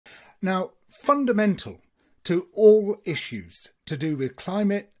Now, fundamental to all issues to do with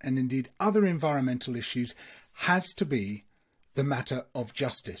climate and indeed other environmental issues has to be the matter of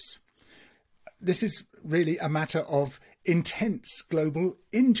justice. This is really a matter of intense global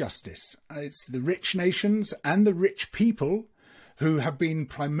injustice. It's the rich nations and the rich people who have been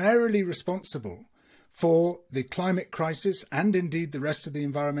primarily responsible for the climate crisis and indeed the rest of the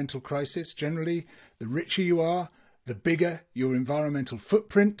environmental crisis. Generally, the richer you are, the bigger your environmental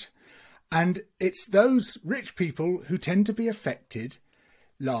footprint. And it's those rich people who tend to be affected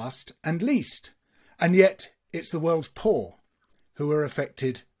last and least. And yet it's the world's poor who are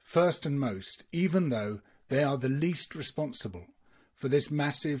affected first and most, even though they are the least responsible for this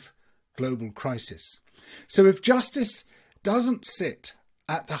massive global crisis. So if justice doesn't sit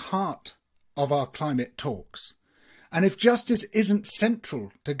at the heart of our climate talks, and if justice isn't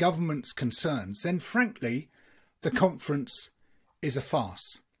central to governments' concerns, then frankly, the conference is a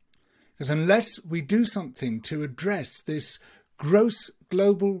farce. Because unless we do something to address this gross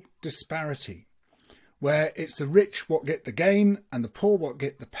global disparity, where it's the rich what get the gain and the poor what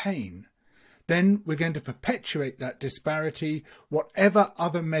get the pain, then we're going to perpetuate that disparity, whatever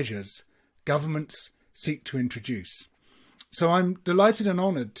other measures governments seek to introduce. So I'm delighted and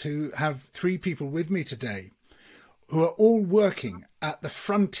honoured to have three people with me today who are all working at the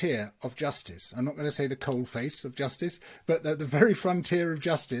frontier of justice. I'm not going to say the coal face of justice, but at the very frontier of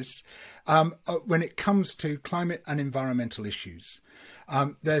justice when it comes to climate and environmental issues.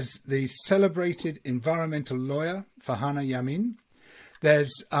 There's the celebrated environmental lawyer, Farhana Yamin.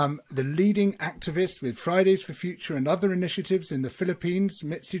 There's the leading activist with Fridays for Future and other initiatives in the Philippines,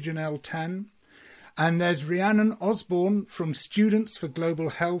 Mitzi Jonelle. And there's Rhiannon Osborne from Students for Global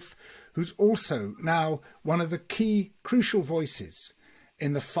Health, who's also now one of the key crucial voices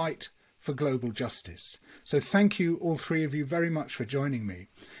in the fight for global justice. So thank you, all three of you, very much for joining me.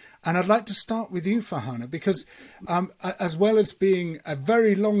 And I'd like to start with you, Farhana, because as well as being a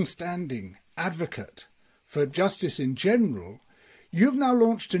very long-standing advocate for justice in general, you've now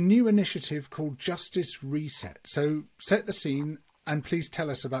launched a new initiative called Justice Reset. So set the scene and please tell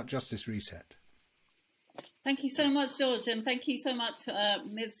us about Justice Reset. Thank you so much, George, and thank you so much,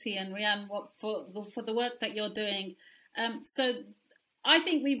 Mitzi and Rhiannon, for the work that you're doing. So I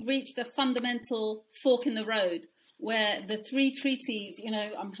think we've reached a fundamental fork in the road where the three treaties,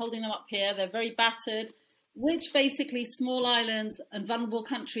 I'm holding them up here, they're very battered, which basically small islands and vulnerable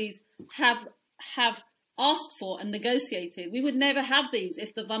countries have asked for and negotiated. We would never have these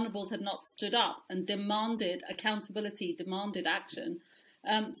if the vulnerables had not stood up and demanded accountability, demanded action.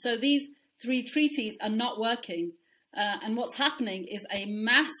 So these three treaties are not working. And what's happening is a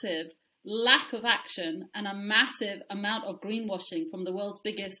massive lack of action and a massive amount of greenwashing from the world's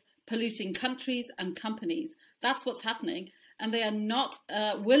biggest polluting countries and companies. That's what's happening. And they are not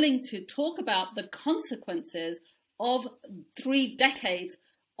willing to talk about the consequences of 3 decades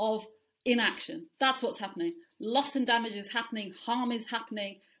of inaction. That's what's happening. Loss and damage is happening. Harm is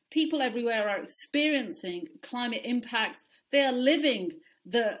happening. People everywhere are experiencing climate impacts. They are living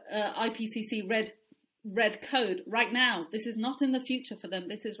the IPCC red code right now. This is not in the future for them.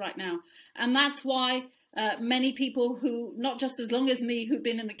 This is right now. And that's why many people who, not just as long as me, who've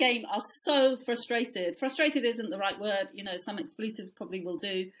been in the game, are so frustrated. Frustrated isn't the right word. Some expletives probably will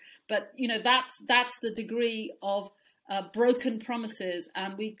do. But, that's the degree of broken promises.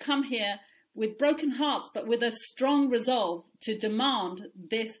 And we come here with broken hearts, but with a strong resolve to demand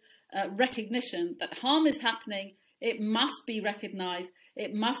this recognition that harm is happening. It must be recognised.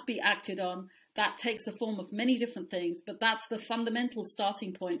 It must be acted on. That takes the form of many different things, but that's the fundamental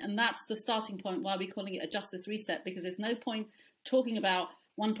starting point. And that's the starting point why we're calling it a justice reset, because there's no point talking about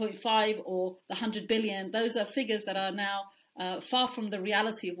 1.5 or the 100 billion. Those are figures that are now far from the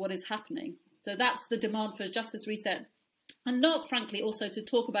reality of what is happening. So that's the demand for a justice reset. And not, frankly, also to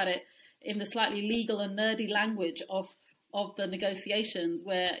talk about it in the slightly legal and nerdy language of the negotiations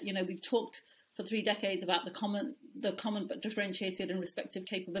where, we've talked for 3 decades about the common but differentiated and respective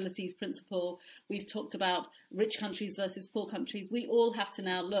capabilities principle. We've talked about rich countries versus poor countries. We all have to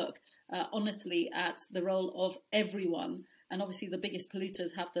now look honestly at the role of everyone. And obviously the biggest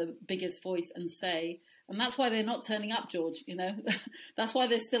polluters have the biggest voice and say. And that's why they're not turning up, George, That's why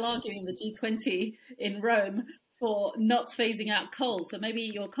they're still arguing the G20 in Rome for not phasing out coal. So maybe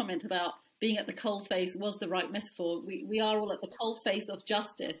your comment about being at the coal face was the right metaphor. We are all at the coal face of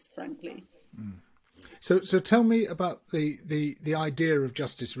justice, frankly. Mm. So tell me about the idea of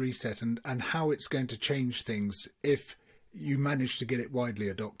Justice Reset and how it's going to change things if you manage to get it widely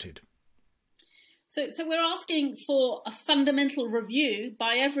adopted. So we're asking for a fundamental review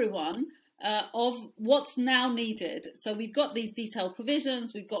by everyone of what's now needed. So we've got these detailed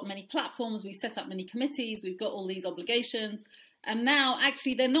provisions, we've got many platforms, we've set up many committees, we've got all these obligations, and now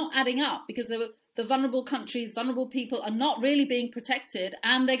actually they're not adding up because the vulnerable countries, vulnerable people are not really being protected,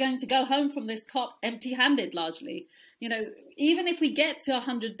 and they're going to go home from this COP empty-handed largely. You know, even if we get to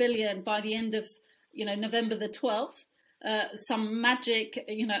 100 billion by the end of, you know, November the 12th, some magic,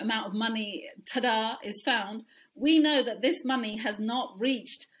 you know, amount of money, ta-da, is found, we know that this money has not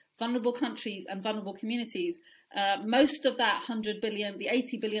reached vulnerable countries and vulnerable communities. Most of that 100 billion, the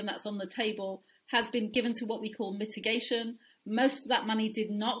 80 billion that's on the table, has been given to what we call mitigation. Most of that money did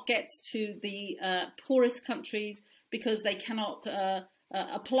not get to the poorest countries because they cannot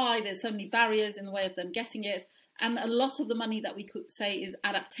apply. There's so many barriers in the way of them getting it. And a lot of the money that we could say is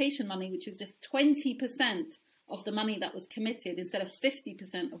adaptation money, which is just 20% of the money that was committed instead of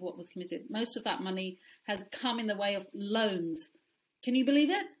 50% of what was committed. Most of that money has come in the way of loans. Can you believe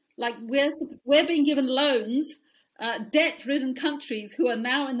it? Like we're being given loans, debt-ridden countries who are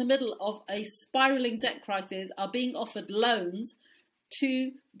now in the middle of a spiraling debt crisis are being offered loans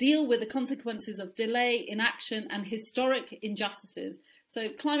to deal with the consequences of delay, inaction, and historic injustices. So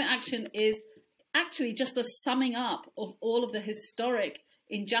climate action is actually just the summing up of all of the historic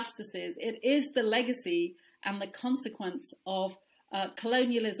injustices. It is the legacy and the consequence of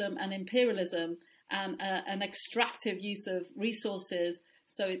colonialism and imperialism and an extractive use of resources.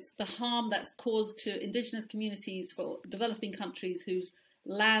 So it's the harm that's caused to indigenous communities for developing countries whose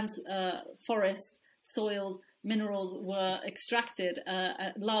lands, forests, soils, minerals were extracted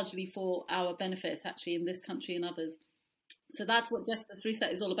largely for our benefit, actually, in this country and others. So that's what Justice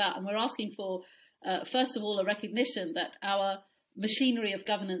Reset is all about. And we're asking for, first of all, a recognition that our machinery of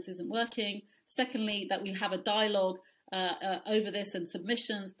governance isn't working. Secondly, that we have a dialogue over this and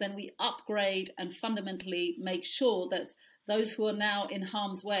submissions. Then we upgrade and fundamentally make sure that those who are now in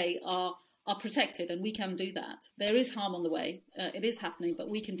harm's way are protected, and we can do that. There is harm on the way. It is happening, but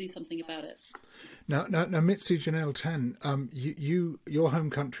we can do something about it. Now, Mitzi, Jonelle, Tan, your home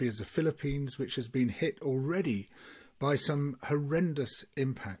country is the Philippines, which has been hit already by some horrendous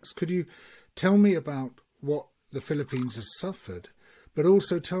impacts. Could you tell me about what the Philippines has suffered, but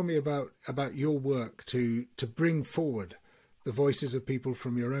also tell me about your work to bring forward the voices of people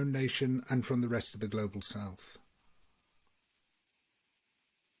from your own nation and from the rest of the global South?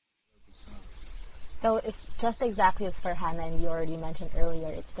 So it's just exactly as Farhana and you already mentioned earlier.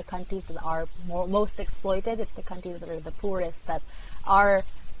 It's the countries that are most exploited. It's the countries that are the poorest that are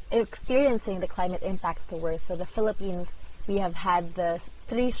experiencing the climate impacts the worst. So the Philippines, we have had the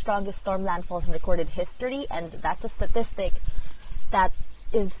 3 strongest storm landfalls in recorded history, and that's a statistic that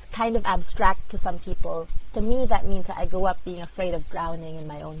is kind of abstract to some people. To me, that means that I grew up being afraid of drowning in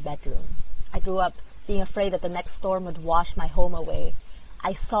my own bedroom. I grew up being afraid that the next storm would wash my home away.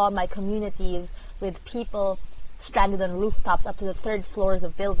 I saw my communities with people stranded on rooftops up to the 3rd floors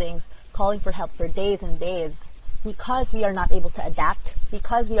of buildings calling for help for days and days because we are not able to adapt,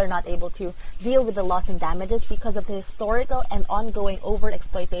 because we are not able to deal with the loss and damages because of the historical and ongoing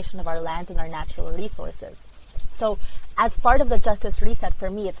overexploitation of our lands and our natural resources. So as part of the Justice Reset, for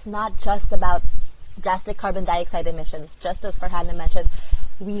me, it's not just about drastic carbon dioxide emissions. Just as Farhana mentioned,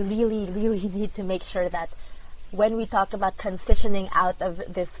 we really, really need to make sure that when we talk about transitioning out of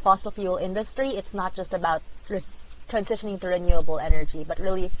this fossil fuel industry, it's not just about transitioning to renewable energy, but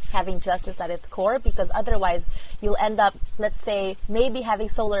really having justice at its core, because otherwise you'll end up, let's say, maybe having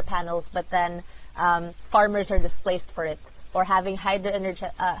solar panels, but then farmers are displaced for it, or having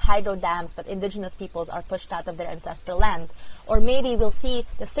hydro dams, but indigenous peoples are pushed out of their ancestral lands. Or maybe we'll see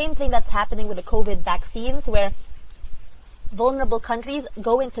the same thing that's happening with the COVID vaccines, where vulnerable countries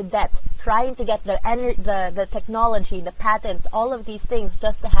go into debt trying to get the technology, the patents, all of these things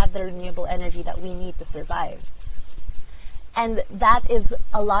just to have the renewable energy that we need to survive. And that is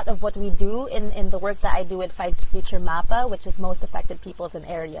a lot of what we do in the work that I do with Future MAPA, which is most affected peoples and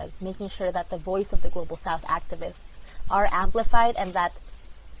areas, making sure that the voice of the Global South activists are amplified, and that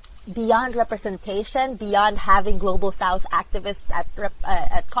beyond representation, beyond having Global South activists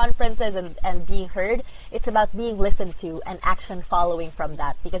at conferences and being heard, it's about being listened to and action following from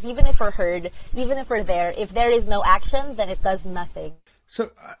that. Because even if we're heard, even if we're there, if there is no action, then it does nothing.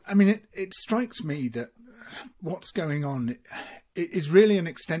 So, I mean, it strikes me that what's going on is really an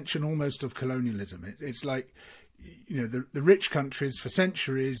extension almost of colonialism. It's like, you know, the rich countries for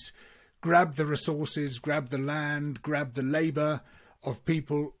centuries grab the resources, grab the land, grab the labour of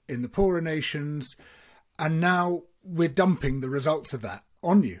people in the poorer nations, and now we're dumping the results of that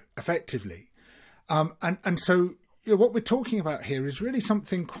on you effectively. And so, you know, what we're talking about here is really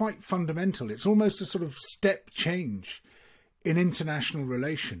something quite fundamental. It's almost a sort of step change in international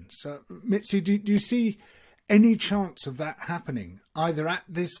relations. Mitzi, do you see any chance of that happening, either at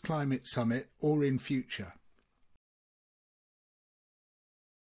this climate summit or in future?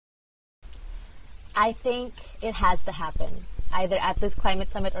 I think it has to happen. Either at this climate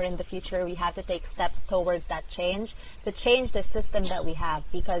summit or in the future, we have to take steps towards that change, to change the system that we have,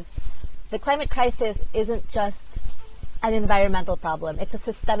 because the climate crisis isn't just an environmental problem. It's a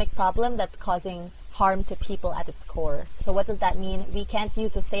systemic problem that's causing harm to people at its core. So what does that mean? We can't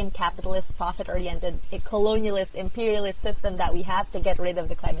use the same capitalist, profit-oriented, colonialist, imperialist system that we have to get rid of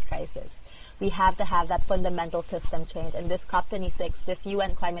the climate crisis. We have to have that fundamental system change. And this COP26, this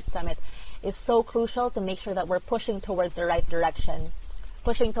UN Climate Summit, is so crucial to make sure that we're pushing towards the right direction,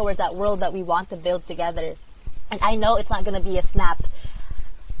 pushing towards that world that we want to build together. And I know it's not going to be a snap.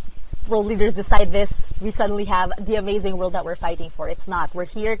 World leaders decide this, we suddenly have the amazing world that we're fighting for. It's not. We're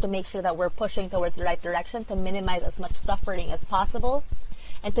here to make sure that we're pushing towards the right direction, to minimize as much suffering as possible,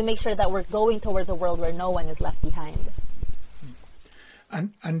 and to make sure that we're going towards a world where no one is left behind.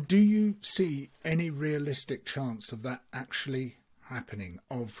 And do you see any realistic chance of that actually happening,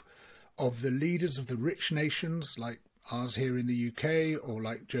 of the leaders of the rich nations like ours here in the UK or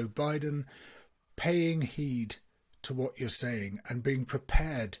like Joe Biden paying heed to what you're saying and being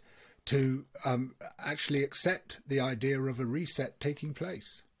prepared to actually accept the idea of a reset taking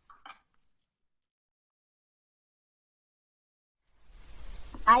place?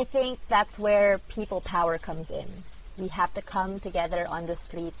 I think that's where people power comes in. We have to come together on the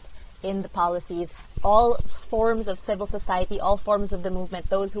streets, in the policies, all forms of civil society, all forms of the movement,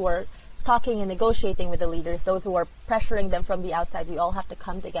 those who are talking and negotiating with the leaders, those who are pressuring them from the outside. We all have to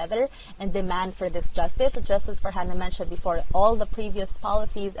come together and demand for this justice. Just as Farhana mentioned before, all the previous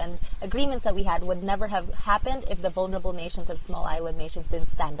policies and agreements that we had would never have happened if the vulnerable nations and small island nations didn't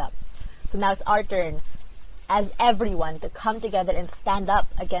stand up. So now it's our turn, as everyone, to come together and stand up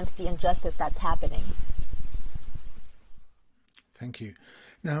against the injustice that's happening. Thank you.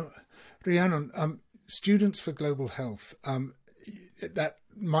 Now, Rhiannon, Students for Global Health, that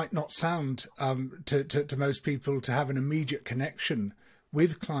might not sound to most people to have an immediate connection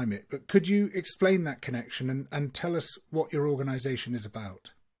with climate, but could you explain that connection and tell us what your organisation is about?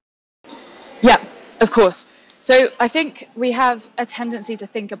 Yeah, of course. So I think we have a tendency to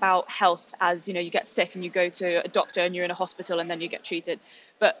think about health as, you get sick and you go to a doctor and you're in a hospital and then you get treated.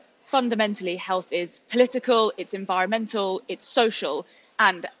 But fundamentally, health is political, it's environmental, it's social.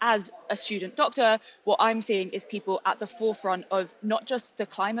 And as a student doctor, what I'm seeing is people at the forefront of not just the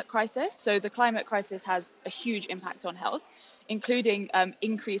climate crisis. So the climate crisis has a huge impact on health, including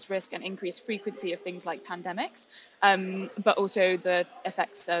increased risk and increased frequency of things like pandemics, but also the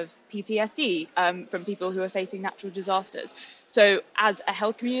effects of PTSD from people who are facing natural disasters. So as a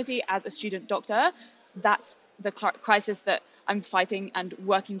health community, as a student doctor, that's the crisis that I'm fighting and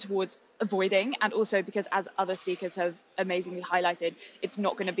working towards avoiding. And also because, as other speakers have amazingly highlighted, it's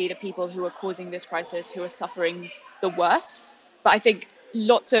not going to be the people who are causing this crisis who are suffering the worst. But I think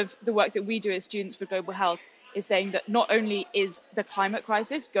lots of the work that we do as Students for Global Health is saying that not only is the climate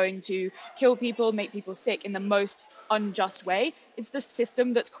crisis going to kill people, make people sick in the most unjust way, it's the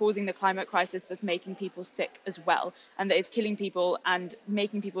system that's causing the climate crisis that's making people sick as well, and that is killing people and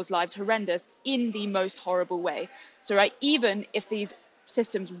making people's lives horrendous in the most horrible way. So right, even if these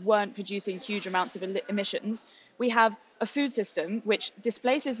systems weren't producing huge amounts of emissions, we have a food system which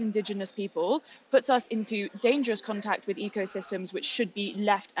displaces indigenous people, puts us into dangerous contact with ecosystems which should be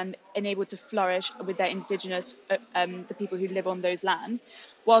left and enabled to flourish with their indigenous, the people who live on those lands,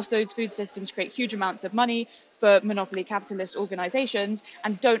 whilst those food systems create huge amounts of money for monopoly capitalist organizations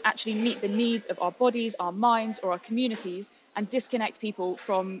and don't actually meet the needs of our bodies, our minds, or our communities, and disconnect people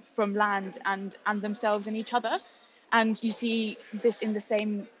from land and themselves and each other. And you see this in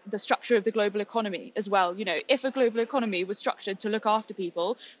the structure of the global economy as well. If a global economy was structured to look after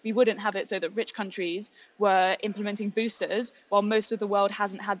people, we wouldn't have it so that rich countries were implementing boosters while most of the world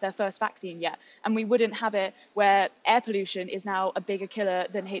hasn't had their first vaccine yet. And we wouldn't have it where air pollution is now a bigger killer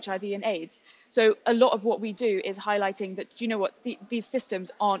than HIV and AIDS. So a lot of what we do is highlighting that, these systems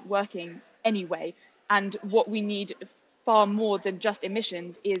aren't working anyway. And what we need far more than just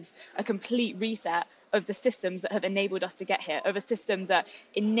emissions is a complete reset of the systems that have enabled us to get here, of a system that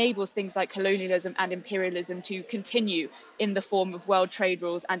enables things like colonialism and imperialism to continue in the form of world trade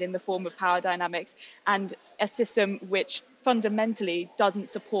rules and in the form of power dynamics, and a system which fundamentally doesn't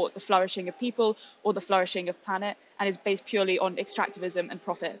support the flourishing of people or the flourishing of planet and is based purely on extractivism and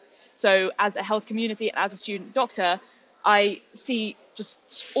profit. So as a health community, as a student doctor, I see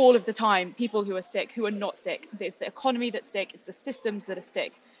just all of the time people who are sick, who are not sick. It's the economy that's sick, it's the systems that are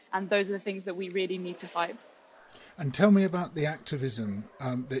sick. And those are the things that we really need to fight. And tell me about the activism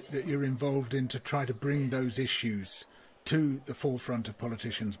that you're involved in to try to bring those issues to the forefront of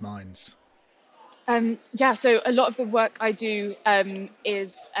politicians' minds. Yeah, so a lot of the work I do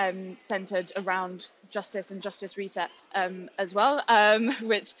is centred around justice and justice resets as well,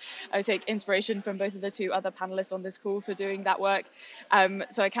 which I take inspiration from both of the two other panellists on this call for doing that work.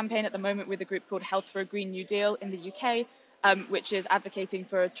 So I campaign at the moment with a group called Health for a Green New Deal in the UK, which is advocating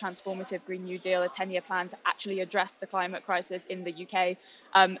for a transformative Green New Deal, a 10-year plan to actually address the climate crisis in the UK,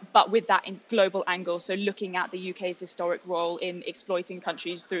 but with that global angle. So looking at the UK's historic role in exploiting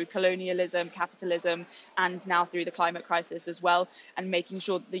countries through colonialism, capitalism, and now through the climate crisis as well, and making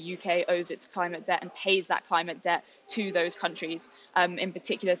sure that the UK owes its climate debt and pays that climate debt to those countries, in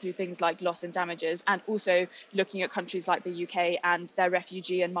particular through things like loss and damages, and also looking at countries like the UK and their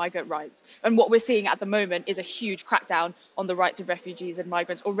refugee and migrant rights. And what we're seeing at the moment is a huge crackdown on the rights of refugees and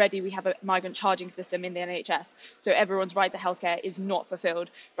migrants. Already we have a migrant charging system in the NHS, so everyone's right to healthcare is not fulfilled,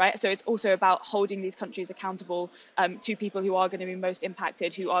 right? So it's also about holding these countries accountable to people who are going to be most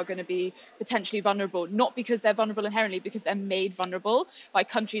impacted, who are going to be potentially vulnerable, not because they're vulnerable inherently, because they're made vulnerable by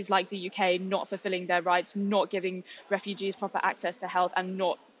countries like the UK not fulfilling their rights, not giving refugees proper access to health, and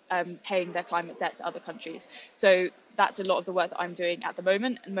not paying their climate debt to other countries. So that's a lot of the work that I'm doing at the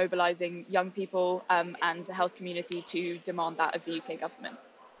moment, and mobilising young people and the health community to demand that of the UK government.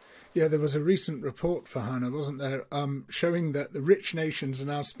 Yeah, there was a recent report, Farhana, wasn't there, showing that the rich nations are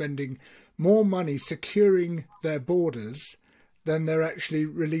now spending more money securing their borders than they're actually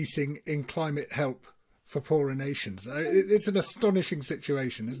releasing in climate help for poorer nations. It's an astonishing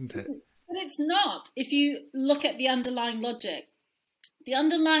situation, isn't it? But it's not, if you look at the underlying logic. The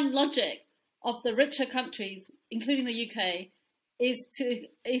underlying logic of the richer countries, including the UK, is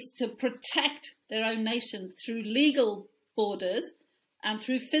to protect their own nations through legal borders and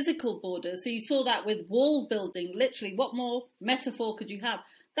through physical borders. So you saw that with wall building, literally. What more metaphor could you have?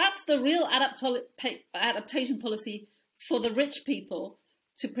 That's the real adaptation policy for the rich people,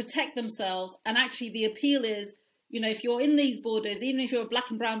 to protect themselves. And actually the appeal is, you know, if you're in these borders, even if you're a black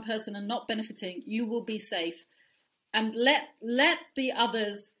and brown person and not benefiting, you will be safe. And let the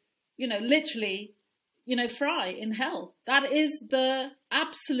others, you know, literally, you know, fry in hell. That is the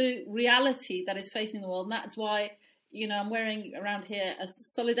absolute reality that is facing the world. And that's why, you know, I'm wearing around here a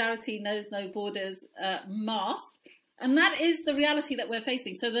Solidarity Knows No Borders mask. And that is the reality that we're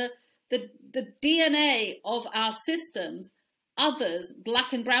facing. So the DNA of our systems, others,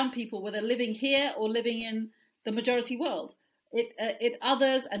 black and brown people, whether living here or living in the majority world, it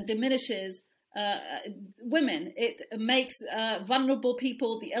others and diminishes women. It makes vulnerable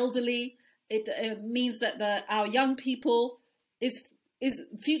people, the elderly. It means that our young people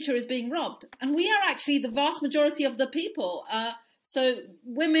future is being robbed, and we are actually the vast majority of the people. So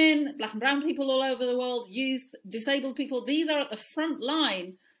women, black and brown people all over the world, youth, disabled people, these are at the front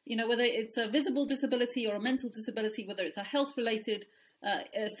line. You know, whether it's a visible disability or a mental disability, whether it's a health-related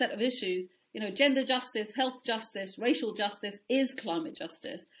set of issues. You know, gender justice, health justice, racial justice is climate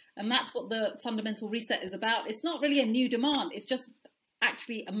justice. And that's what the fundamental reset is about. It's not really a new demand. It's just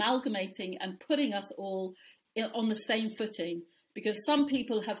actually amalgamating and putting us all on the same footing. Because some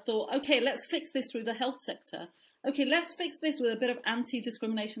people have thought, okay, let's fix this through the health sector. Okay, let's fix this with a bit of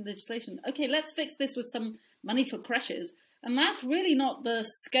anti-discrimination legislation. Okay, let's fix this with some money for creches. And that's really not the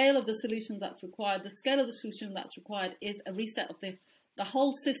scale of the solution that's required. The scale of the solution that's required is a reset of the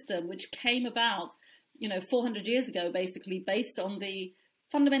whole system, which came about, you know, 400 years ago, basically, based on the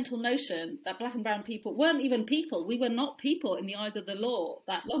fundamental notion that black and brown people weren't even people. We were not people in the eyes of the law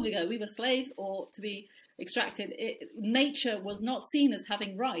that long ago. We were slaves or to be extracted. Nature was not seen as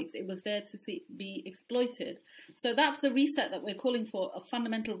having rights. It was there to be exploited. So that's the reset that we're calling for, a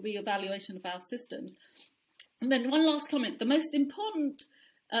fundamental reevaluation of our systems. And then one last comment. The most important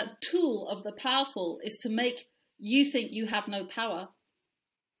tool of the powerful is to make you think you have no power.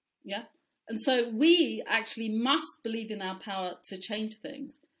 Yeah. And so we actually must believe in our power to change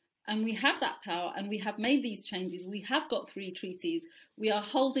things. And we have that power, and we have made these changes. We have got 3 treaties. We are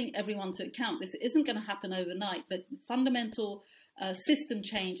holding everyone to account. This isn't going to happen overnight, but fundamental system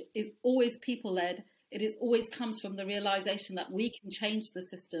change is always people-led. It is always comes from the realization that we can change the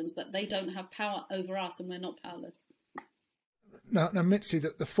systems, that they don't have power over us and we're not powerless. Now Mitzi,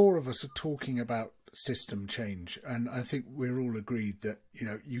 the 4 of us are talking about system change, and I think we're all agreed that, you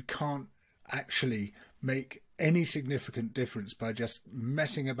know, you can't actually make any significant difference by just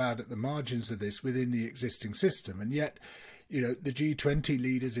messing about at the margins of this within the existing system. And yet, you know, the G20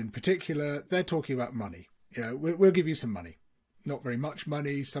 leaders in particular, they're talking about money. You know, we'll give you some money. not very much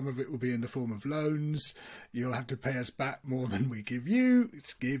money. Some of it will be in the form of loans. You'll have to pay us back more than we give you,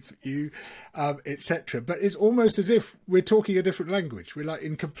 etc. But it's almost as if we're talking a different language. We're like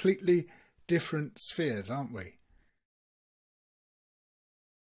in completely different spheres, aren't we?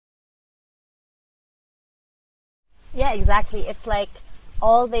 Yeah, exactly. It's like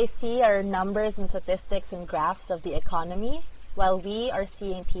all they see are numbers and statistics and graphs of the economy, while we are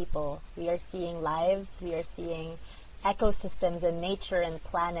seeing people. We are seeing lives. We are seeing ecosystems and nature and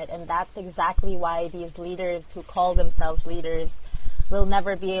planet. And that's exactly why these leaders who call themselves leaders will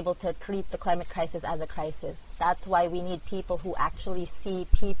never be able to treat the climate crisis as a crisis. That's why we need people who actually see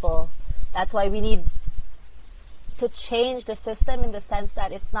people. That's why we need to change the system in the sense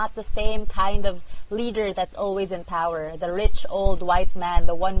that it's not the same kind of leader that's always in power, the rich old white man,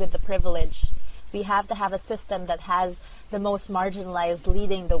 the one with the privilege. We have to have a system that has the most marginalized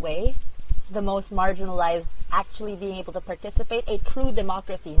leading the way, the most marginalized actually being able to participate, a true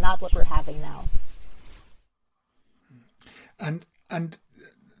democracy, not what we're having now. And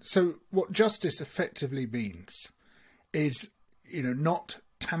so what justice effectively means is, not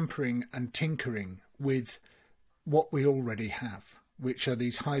tampering and tinkering with what we already have, which are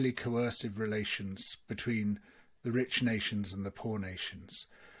these highly coercive relations between the rich nations and the poor nations.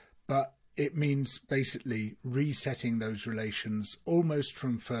 But it means basically resetting those relations almost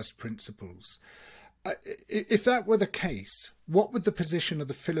from first principles. If that were the case, what would the position of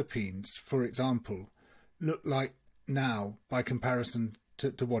the Philippines, for example, look like now by comparison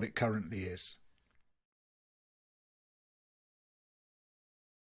to what it currently is?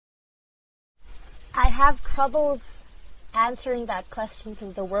 I have troubles answering that question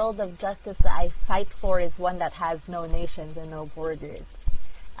because the world of justice that I fight for is one that has no nations and no borders.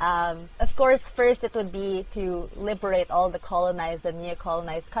 Of course, first it would be to liberate all the colonized and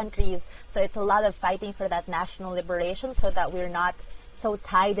neo-colonized countries. So it's a lot of fighting for that national liberation so that we're not so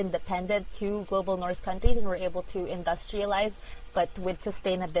tied and dependent to global north countries and we're able to industrialize, but with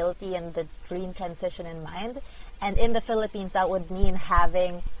sustainability and the green transition in mind. And in the Philippines, that would mean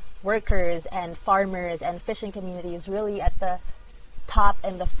having workers and farmers and fishing communities really at the top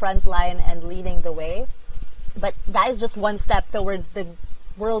and the front line and leading the way. But that is just one step towards the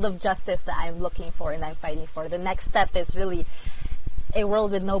world of justice that I'm looking for and I'm fighting for. The next step is really a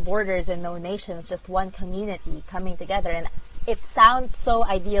world with no borders and no nations, just one community coming together. And it sounds so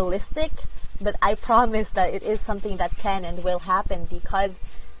idealistic, but I promise that it is something that can and will happen because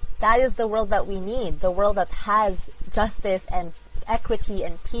that is the world that we need, the world that has justice and equity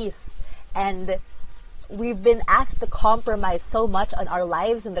and peace. And we've been asked to compromise so much on our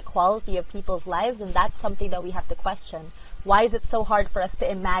lives and the quality of people's lives, and that's something that we have to question. Why is it so hard for us to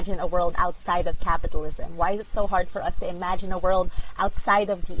imagine a world outside of capitalism? Why is it so hard for us to imagine a world outside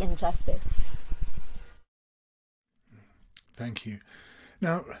of the injustice? Thank you.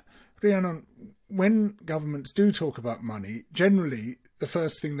 Now, Rhiannon, when governments do talk about money, generally the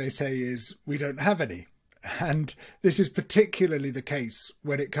first thing they say is, we don't have any. And this is particularly the case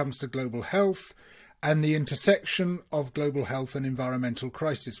when it comes to global health and the intersection of global health and environmental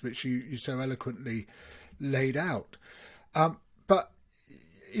crisis, which you so eloquently laid out. But,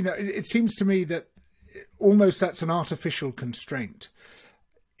 it seems to me that almost that's an artificial constraint.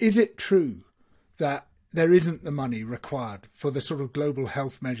 Is it true that there isn't the money required for the sort of global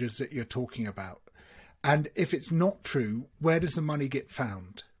health measures that you're talking about? And if it's not true, where does the money get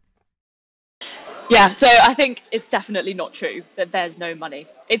found? Yeah, so I think it's definitely not true that there's no money.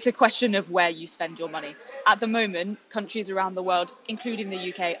 It's a question of where you spend your money. At the moment, countries around the world, including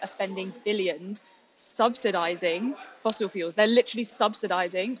the UK, are spending billions subsidizing fossil fuels. They're literally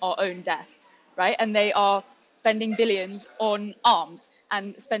subsidizing our own death, right? And they are spending billions on arms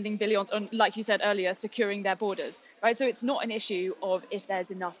and spending billions on, like you said earlier, securing their borders, right? So it's not an issue of if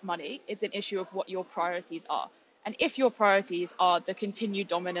there's enough money. It's an issue of what your priorities are. And if your priorities are the continued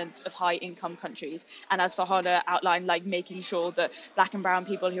dominance of high income countries, and as Farhana outlined, like making sure that black and brown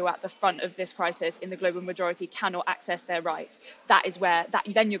people who are at the front of this crisis in the global majority cannot access their rights, that is where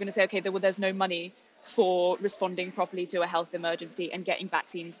then you're going to say, okay, well, there's no money for responding properly to a health emergency and getting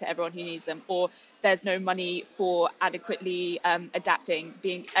vaccines to everyone who needs them, or there's no money for adequately adapting,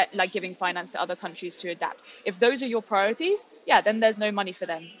 giving finance to other countries to adapt. If those are your priorities, then there's no money for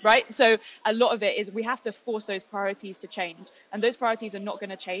them, right? So a lot of it is we have to force those priorities to change, and those priorities are not going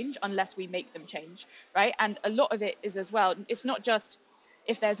to change unless we make them change, right? And a lot of it is as well, it's not just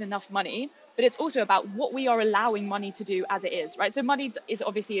if there's enough money, but it's also about what we are allowing money to do as it is, right? So money is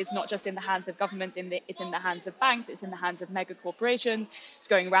not just in the hands of governments, it's in the hands of banks, it's in the hands of mega corporations, it's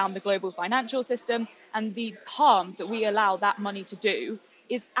going around the global financial system, and the harm that we allow that money to do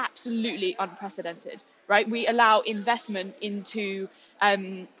is absolutely unprecedented, right? We allow investment into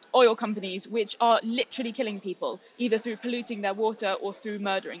oil companies which are literally killing people, either through polluting their water or through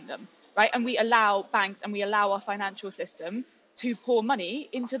murdering them, right? And we allow banks and we allow our financial system to pour money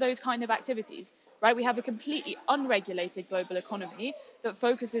into those kind of activities, right? We have a completely unregulated global economy that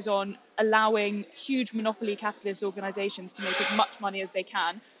focuses on allowing huge monopoly capitalist organizations to make as much money as they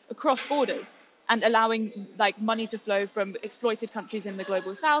can across borders, and allowing like money to flow from exploited countries in the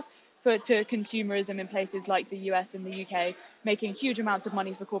global south to consumerism in places like the US and the UK, making huge amounts of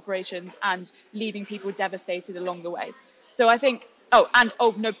money for corporations and leaving people devastated along the way. So I think,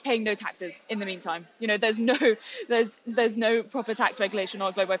 paying no taxes in the meantime. You know, there's no proper tax regulation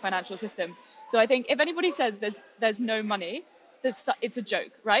or global financial system. So I think if anybody says there's no money, it's a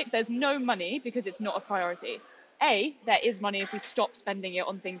joke, right? There's no money because it's not a priority. A, there is money if we stop spending it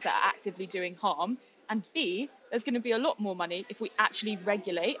on things that are actively doing harm. And B, there's going to be a lot more money if we actually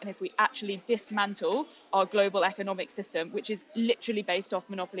regulate and if we actually dismantle our global economic system, which is literally based off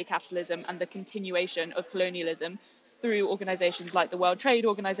monopoly capitalism and the continuation of colonialism through organizations like the World Trade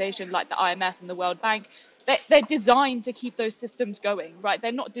Organization, like the IMF and the World Bank. They're designed to keep those systems going, right?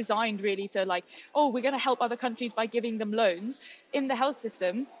 They're not designed really to like, oh, we're going to help other countries by giving them loans. In the health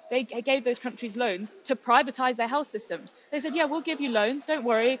system, they gave those countries loans to privatize their health systems. They said, yeah, we'll give you loans. Don't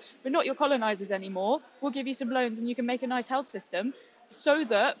worry. We're not your colonizers anymore. We'll give you some loans and you can make a nice health system, so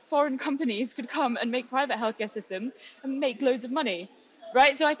that foreign companies could come and make private healthcare systems and make loads of money,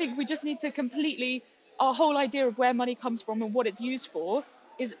 right? So I think we just need to completely, our whole idea of where money comes from and what it's used for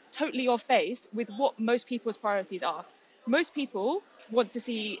is totally off base with what most people's priorities are. Most people want to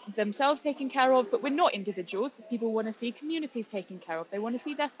see themselves taken care of, but we're not individuals. People want to see communities taken care of. They want to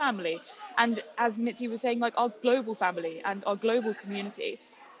see their family. And as Mitzi was saying, like our global family and our global community.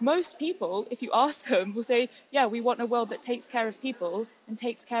 Most people, if you ask them, will say, yeah, we want a world that takes care of people and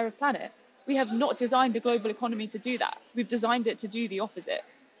takes care of planet. We have not designed a global economy to do that. We've designed it to do the opposite.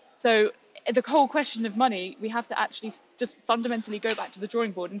 So the whole question of money, we have to actually just fundamentally go back to the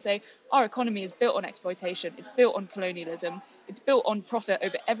drawing board and say, our economy is built on exploitation, it's built on colonialism, it's built on profit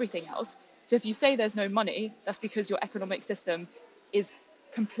over everything else. So if you say there's no money, that's because your economic system is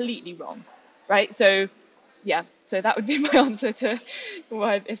completely wrong, right? So yeah, so that would be my answer to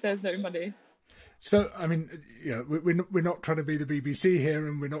why if there's no money. So, I mean, you know, we're not trying to be the BBC here,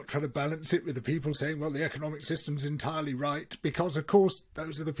 and we're not trying to balance it with the people saying, well, the economic system's entirely right, because, of course,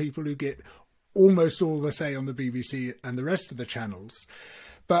 those are the people who get almost all the say on the BBC and the rest of the channels.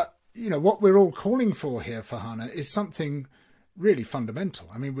 But, you know, what we're all calling for here, Farhana, is something really fundamental.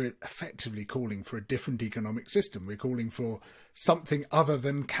 I mean, we're effectively calling for a different economic system. We're calling for something other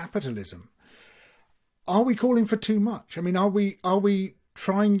than capitalism. Are we calling for too much? I mean, are we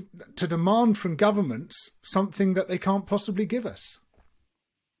trying to demand from governments something that they can't possibly give us?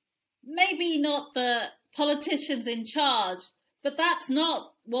 Maybe not the politicians in charge, but that's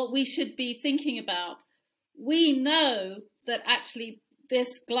not what we should be thinking about. We know that actually this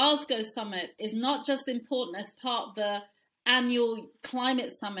Glasgow summit is not just important as part of the annual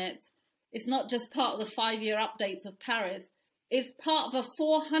climate summit. It's not just part of the 5-year updates of Paris. It's part of a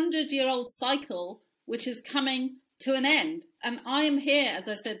 400-year-old cycle which is coming to an end. And I am here, as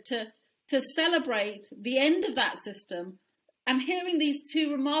I said, to celebrate the end of that system. And hearing these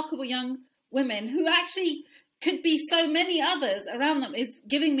two remarkable young women who actually could be so many others around them is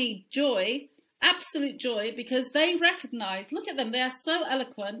giving me joy, absolute joy, because they recognize, look at them, they are so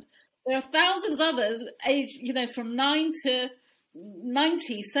eloquent. There are thousands others aged, you know, from 9 to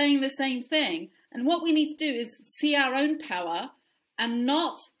 90 saying the same thing. And what we need to do is see our own power and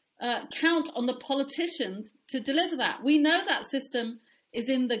not count on the politicians to deliver that. We know that system is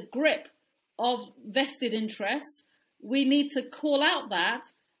in the grip of vested interests. We need to call out that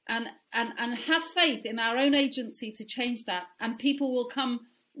and have faith in our own agency to change that. And people will come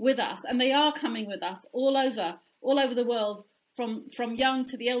with us, and they are coming with us all over the world, from young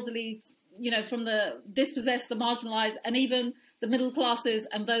to the elderly, you know, from the dispossessed, the marginalized, and even the middle classes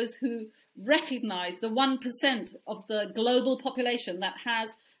and those who recognize the 1% of the global population that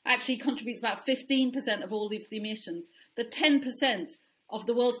actually contributes about 15% of all the emissions. The 10% of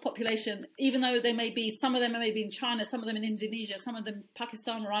the world's population, even though they may be, some of them may be in China, some of them in Indonesia, some of them in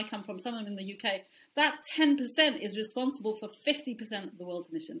Pakistan, where I come from, some of them in the UK, that 10% is responsible for 50% of the world's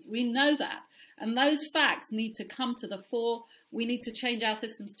emissions. We know that. And those facts need to come to the fore. We need to change our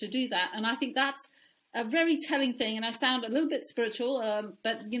systems to do that. And I think that's a very telling thing. And I sound a little bit spiritual,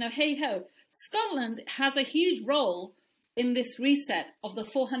 but, you know, hey-ho. Scotland has a huge role in this reset of the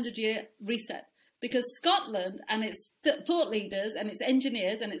 400-year reset. Because Scotland and its thought leaders and its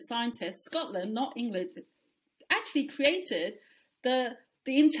engineers and its scientists, Scotland, not England, actually created the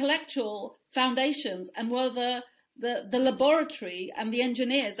the intellectual foundations and were the laboratory and the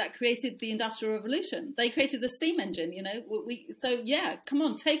engineers that created the Industrial Revolution. They created the steam engine, you know. So yeah, come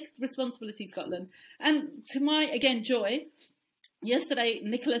on, take responsibility, Scotland. And to my, again, joy, yesterday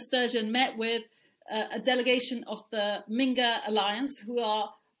Nicola Sturgeon met with a delegation of the Minga Alliance, who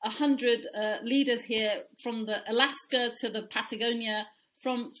are 100 leaders here from the Alaska to the Patagonia,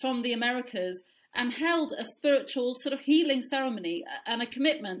 from the Americas, and held a spiritual sort of healing ceremony and a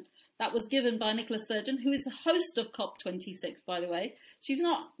commitment that was given by Nicola Sturgeon, who is the host of COP26, by the way. She's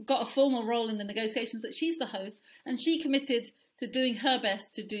not got a formal role in the negotiations, but she's the host, and she committed to doing her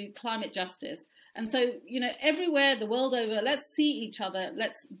best to do climate justice. And so, you know, everywhere the world over, let's see each other,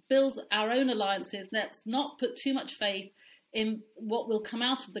 let's build our own alliances, let's not put too much faith in what will come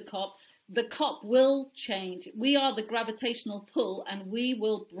out of the COP. The COP will change. We are the gravitational pull, and we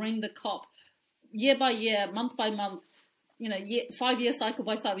will bring the COP year by year, month by month, you know, 5-year cycle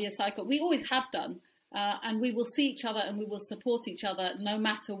by 5-year cycle. We always have done. And we will see each other and we will support each other no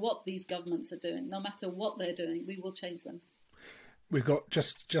matter what these governments are doing, no matter what they're doing. We will change them. We've got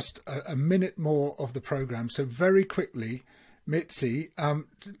just a minute more of the programme. So very quickly, Mitzi,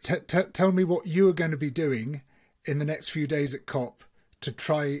 tell me what you are going to be doing in the next few days at COP to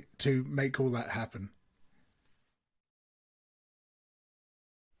try to make all that happen.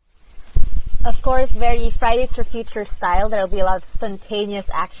 Of course, very Fridays for Future style. There will be a lot of spontaneous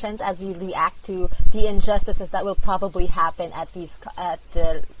actions as we react to the injustices that will probably happen at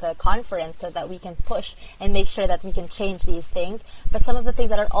the conference, so that we can push and make sure that we can change these things. But some of the things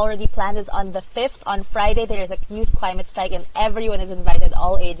that are already planned is on the 5th, on Friday, there is a youth climate strike, and everyone is invited,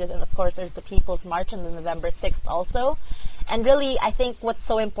 all ages. And of course, there's the People's March on November 6th also. And really, I think what's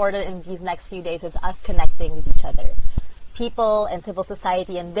so important in these next few days is us connecting with each other. People and civil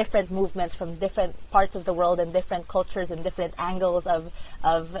society and different movements from different parts of the world and different cultures and different angles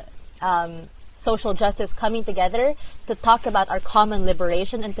of social justice coming together to talk about our common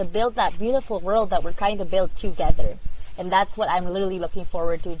liberation and to build that beautiful world that we're trying to build together. And that's what I'm literally looking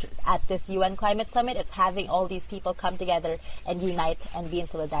forward to at this UN Climate Summit. It's having all these people come together and unite and be in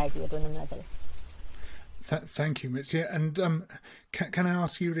solidarity with one another. Thank you, Mitzi. And can I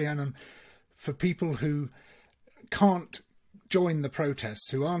ask you, Rhiannon, for people who can't join the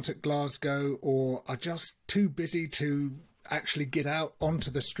protests, who aren't at Glasgow or are just too busy to actually get out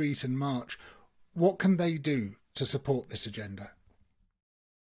onto the street and march, what can they do to support this agenda?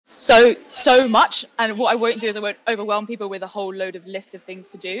 So much. And what I won't do is I won't overwhelm people with a whole load of list of things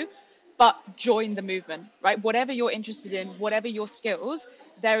to do, but join the movement, right? Whatever you're interested in, whatever your skills,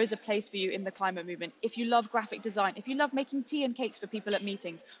 there is a place for you in the climate movement. If you love graphic design, if you love making tea and cakes for people at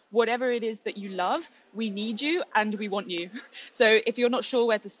meetings, whatever it is that you love, we need you and we want you. So if you're not sure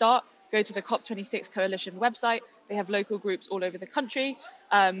where to start, go to the COP26 Coalition website. They have local groups all over the country.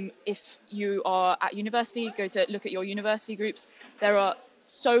 If you are at university, go to look at your university groups. There are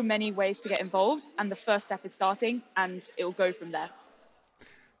so many ways to get involved, and the first step is starting, and it will go from there.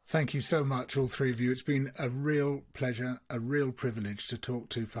 Thank you so much, all three of you. It's been a real pleasure, a real privilege to talk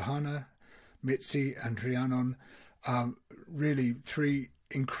to Farhana, Mitzi and Rhiannon. Really three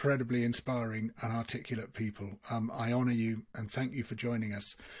incredibly inspiring and articulate people. I honour you and thank you for joining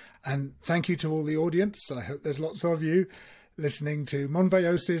us. And thank you to all the audience. I hope there's lots of you listening to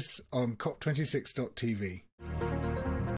Monbiosis on COP26.tv.